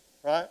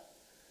 right?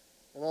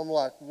 And I'm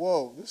like,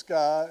 whoa, this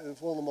guy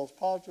is one of the most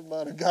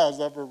positive-minded guys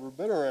I've ever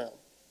been around.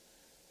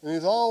 And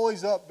he's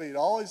always upbeat,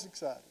 always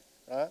excited,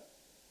 right?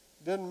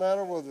 Didn't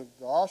matter whether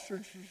the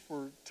ostriches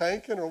were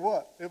tanking or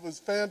what. It was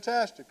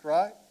fantastic,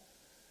 right?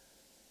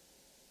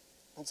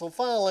 And so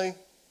finally,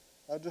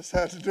 I just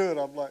had to do it.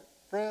 I'm like,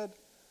 Fred,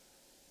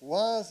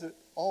 why is it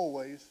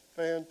always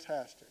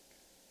fantastic?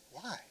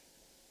 Why?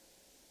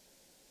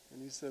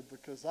 And he said,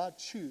 because I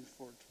choose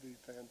for it to be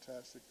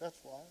fantastic. That's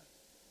why.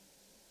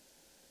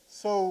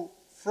 So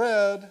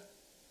Fred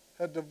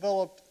had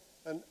developed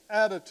an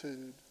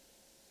attitude,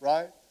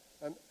 right?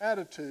 An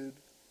attitude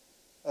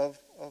of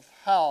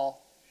how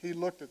he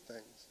looked at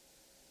things.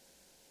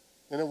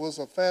 And it was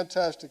a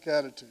fantastic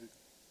attitude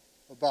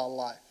about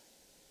life.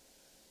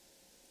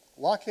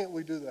 Why can't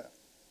we do that?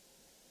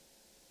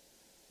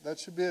 That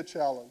should be a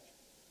challenge.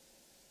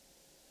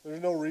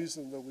 There's no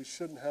reason that we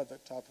shouldn't have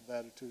that type of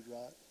attitude,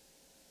 right?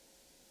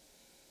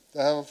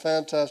 To have a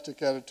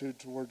fantastic attitude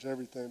towards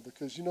everything.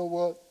 Because you know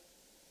what?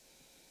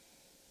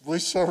 We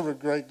serve a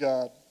great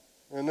God.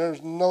 And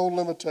there's no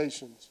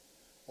limitations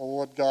on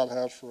what God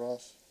has for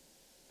us.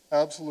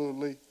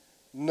 Absolutely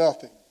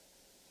nothing.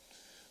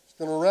 It's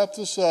going to wrap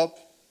this up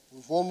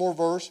with one more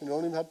verse. You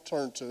don't even have to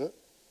turn to it.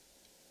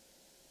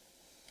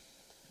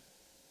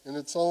 And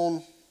it's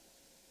on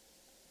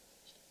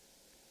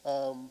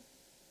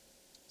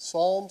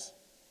Psalms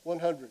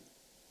 100.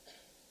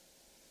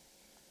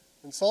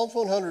 And Psalms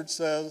 100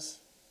 says,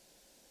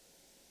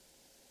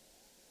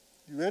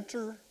 you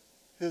enter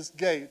his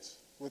gates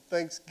with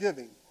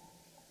thanksgiving,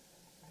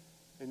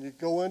 and you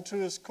go into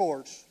his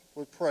courts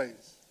with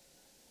praise.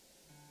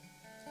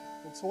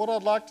 And so what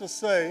I'd like to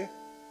say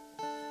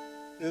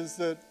is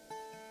that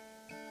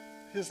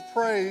his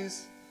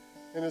praise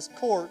and his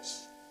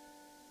courts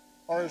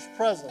are his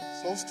presence.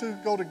 Those two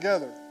go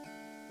together.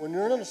 When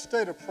you're in a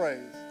state of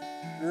praise,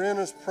 you're in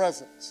his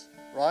presence,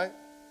 right?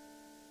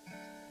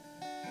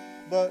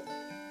 But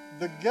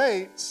the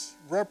gates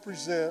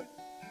represent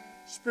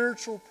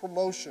spiritual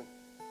promotion.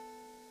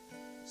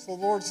 So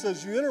the Lord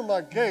says, you enter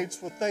my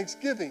gates with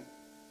thanksgiving.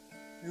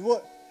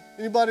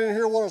 Anybody in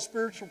here want a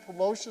spiritual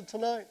promotion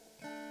tonight?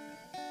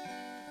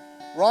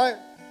 Right?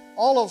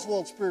 All of us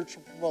want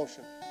spiritual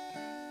promotion.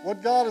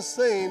 What God is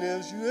saying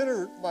is, you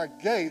enter my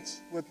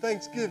gates with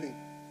thanksgiving.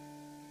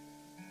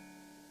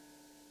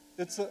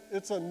 It's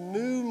a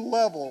new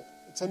level.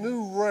 It's a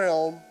new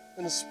realm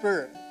in the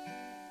spirit.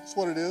 That's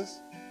what it is.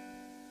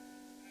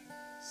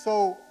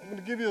 So I'm going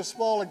to give you a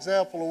small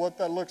example of what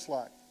that looks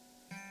like.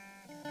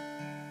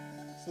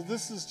 So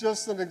this is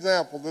just an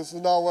example. This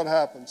is not what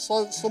happened.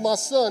 So my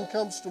son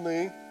comes to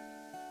me,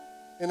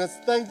 and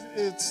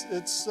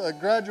it's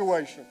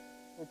graduation,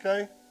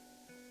 okay?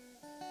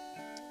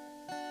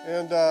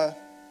 And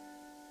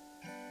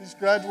he's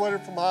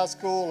graduated from high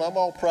school, and I'm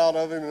all proud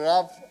of him,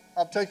 and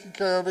I've taken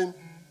care of him.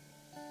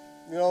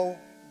 You know,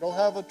 don't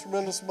have a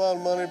tremendous amount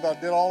of money, but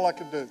I did all I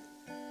could do.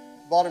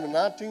 Bought him a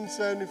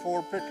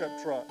 1974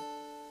 pickup truck.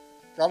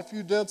 Got a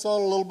few dents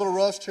on it, a little bit of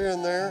rust here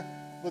and there,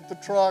 but the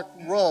truck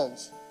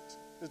runs.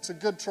 It's a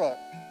good truck,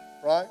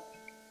 right?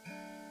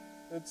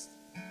 It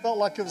felt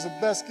like it was the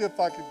best gift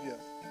I could give.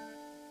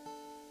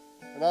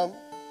 And I'm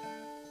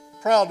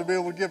proud to be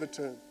able to give it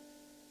to him.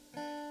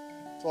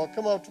 So I'll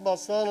come up to my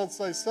son and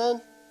say,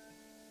 son,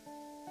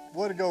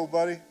 way to go,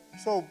 buddy. I'm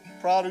so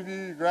proud of you.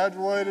 You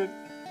graduated.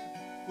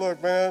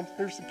 Look, man,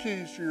 here's the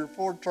keys to your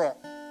Ford truck.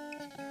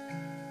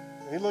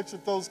 And he looks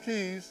at those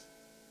keys,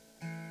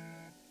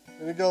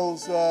 and he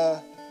goes,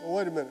 well,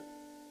 wait a minute.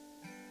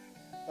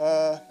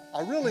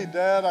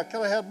 Dad, I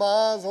kind of had my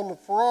eyes on the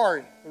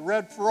Ferrari, the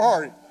red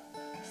Ferrari.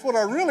 That's what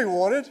I really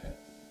wanted.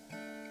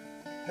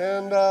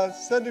 And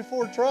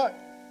 74 truck.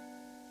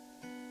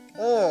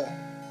 So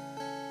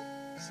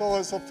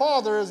as a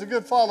father, as a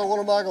good father, what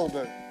am I going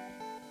to do?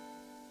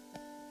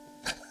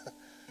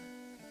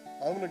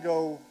 I'm going to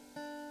go,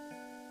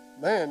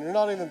 man, you're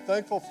not even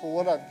thankful for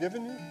what I've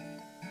given you?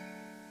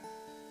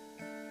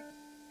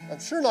 I'm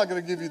sure not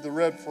going to give you the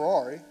red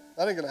Ferrari.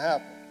 That ain't going to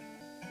happen.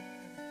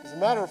 As a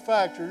matter of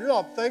fact, if you're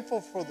not thankful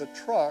for the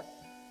truck,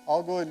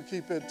 I'll go ahead and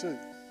keep it too.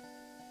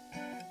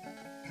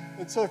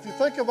 And so if you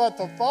think about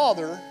the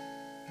Father,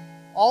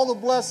 all the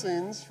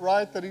blessings,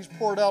 right, that he's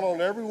poured out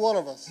on every one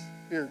of us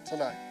here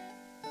tonight.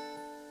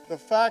 The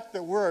fact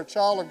that we're a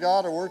child of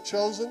God and we're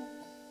chosen,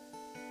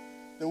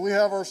 that we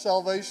have our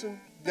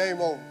salvation,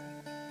 game over.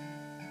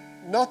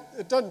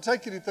 It doesn't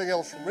take anything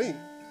else from me.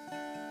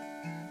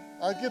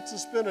 I get to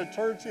spend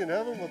eternity in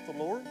heaven with the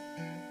Lord.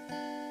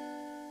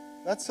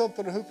 That's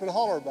something to hoop and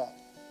holler about,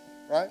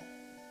 right?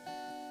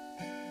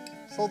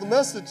 So the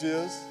message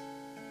is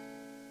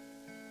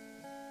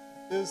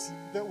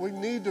that we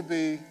need to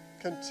be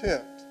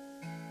content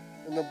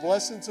in the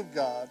blessings of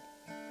God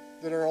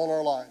that are on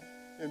our life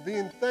and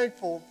being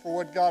thankful for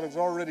what God has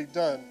already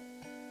done.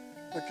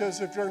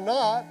 Because if you're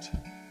not,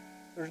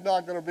 there's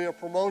not going to be a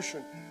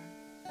promotion.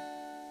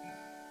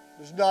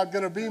 There's not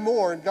going to be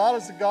more. And God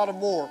is the God of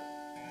more.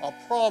 I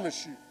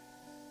promise you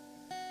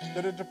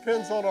that it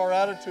depends on our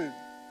attitude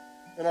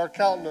and our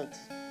countenance.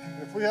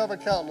 And if we have a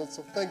countenance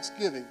of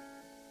thanksgiving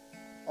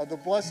of the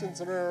blessings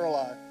that are in our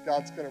life,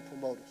 God's going to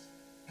promote us.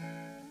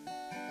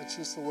 It's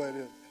just the way it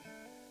is.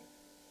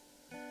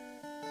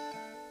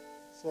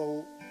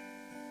 So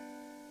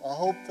I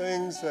hope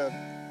there's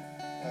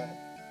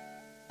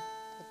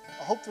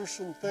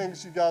some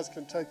things you guys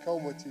can take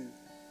home with you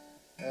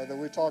that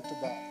we talked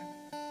about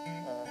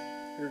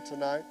here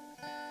tonight.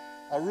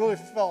 I really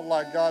felt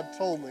like God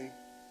told me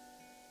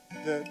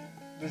that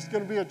there's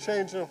going to be a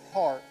change of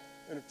heart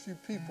in a few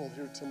people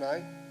here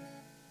tonight.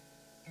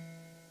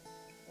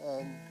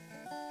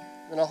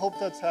 And I hope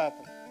that's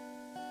happened.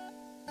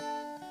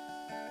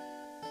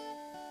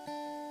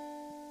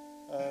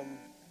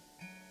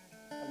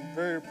 I'm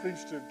very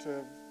appreciative to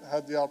have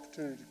had the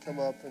opportunity to come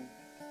up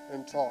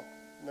and talk.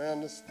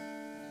 Man, the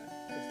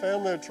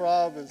family of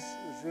Tribe is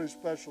really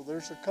special.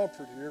 There's a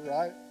comfort here,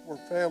 right? We're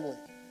family.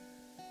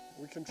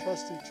 We can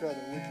trust each other.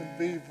 We can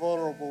be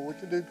vulnerable. We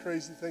can do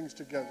crazy things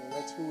together.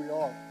 That's who we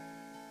are.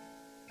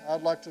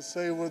 I'd like to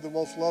say we're the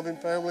most loving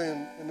family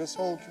in this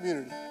whole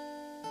community.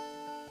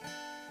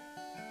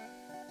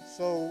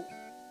 So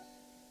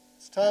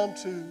it's time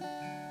to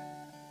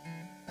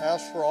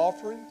ask for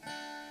offering.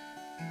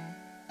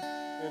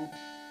 And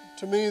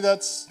to me,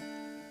 that's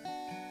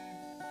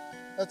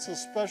a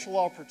special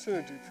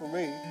opportunity for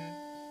me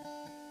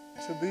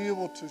to be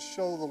able to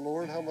show the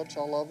Lord how much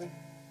I love him.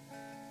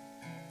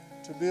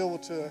 To be able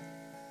to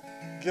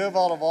give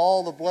out of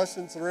all the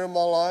blessings that are in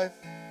my life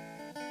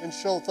and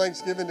show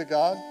thanksgiving to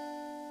God.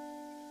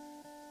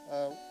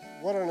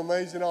 What an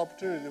amazing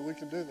opportunity that we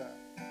can do that.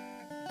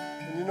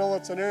 And you know,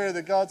 it's an area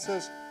that God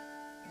says,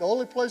 the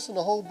only place in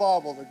the whole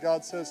Bible that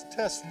God says,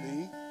 test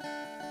me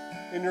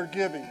in your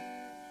giving.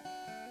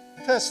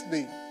 Test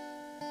me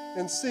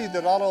and see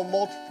that I don't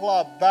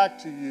multiply back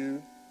to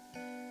you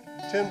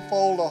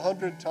tenfold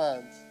 100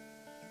 times.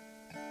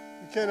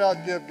 You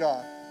cannot give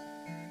God.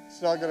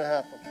 It's not going to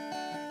happen.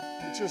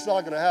 It's just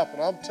not going to happen.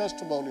 I'm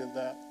testimony of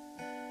that.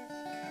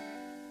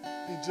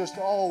 He just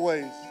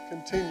always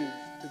continues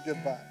to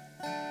give back.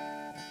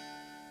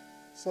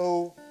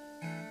 So,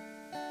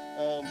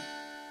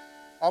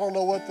 I don't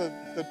know what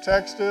the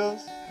text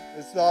is.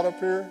 It's not up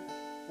here.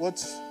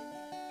 What's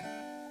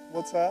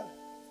that?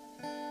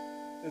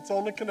 It's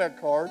on the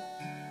Connect card.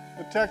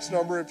 The text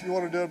number, if you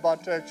want to do it by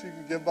text, you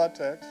can give by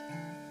text.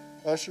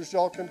 Ushers,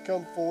 y'all can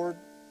come forward.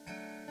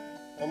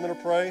 I'm going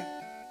to pray.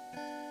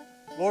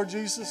 Lord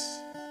Jesus,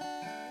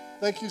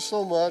 thank you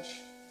so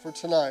much for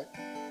tonight.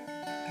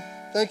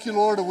 Thank you,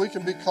 Lord, that we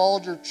can be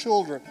called your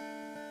children.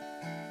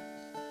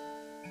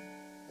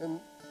 And,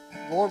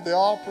 Lord, the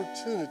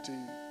opportunity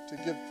to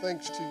give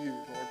thanks to you,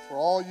 Lord, for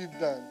all you've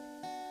done.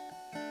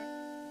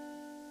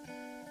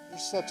 You're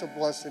such a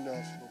blessing to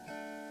us, Lord.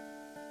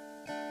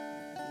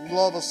 You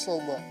love us so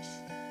much.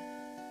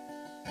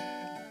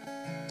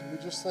 And we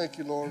just thank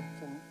you, Lord,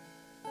 for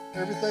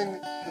everything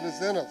that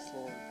is in us,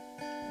 Lord.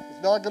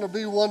 It's not going to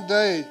be one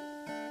day,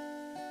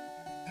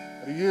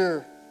 a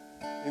year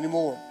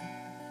anymore.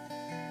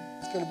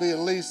 It's going to be at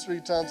least 3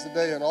 times a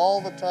day and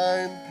all the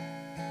time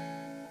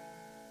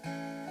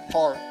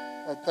heart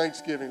of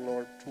thanksgiving,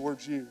 Lord,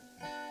 towards you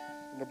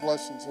and the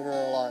blessings in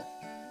our life.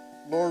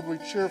 Lord, we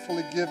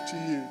cheerfully give to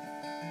you.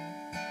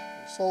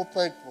 We're so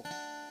thankful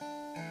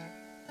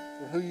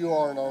for who you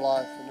are in our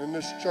life and in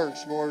this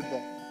church, Lord,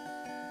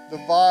 the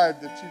vibe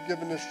that you've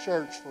given this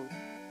church for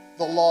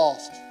the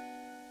lost,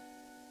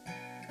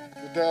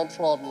 the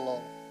downtrodden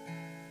low.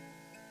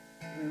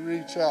 We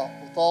reach out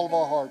with all of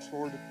our hearts,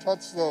 Lord, to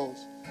touch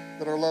those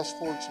that are less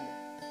fortunate,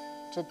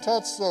 to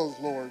touch those,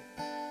 Lord,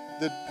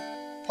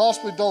 that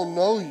possibly don't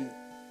know you,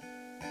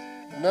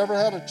 never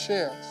had a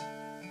chance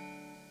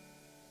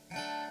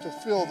to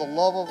feel the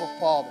love of a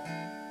Father,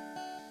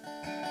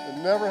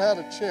 and never had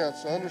a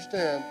chance to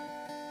understand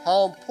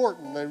how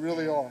important they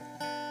really are.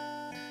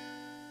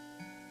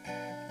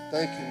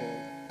 Thank you,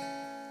 Lord.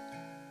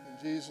 In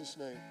Jesus'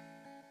 name.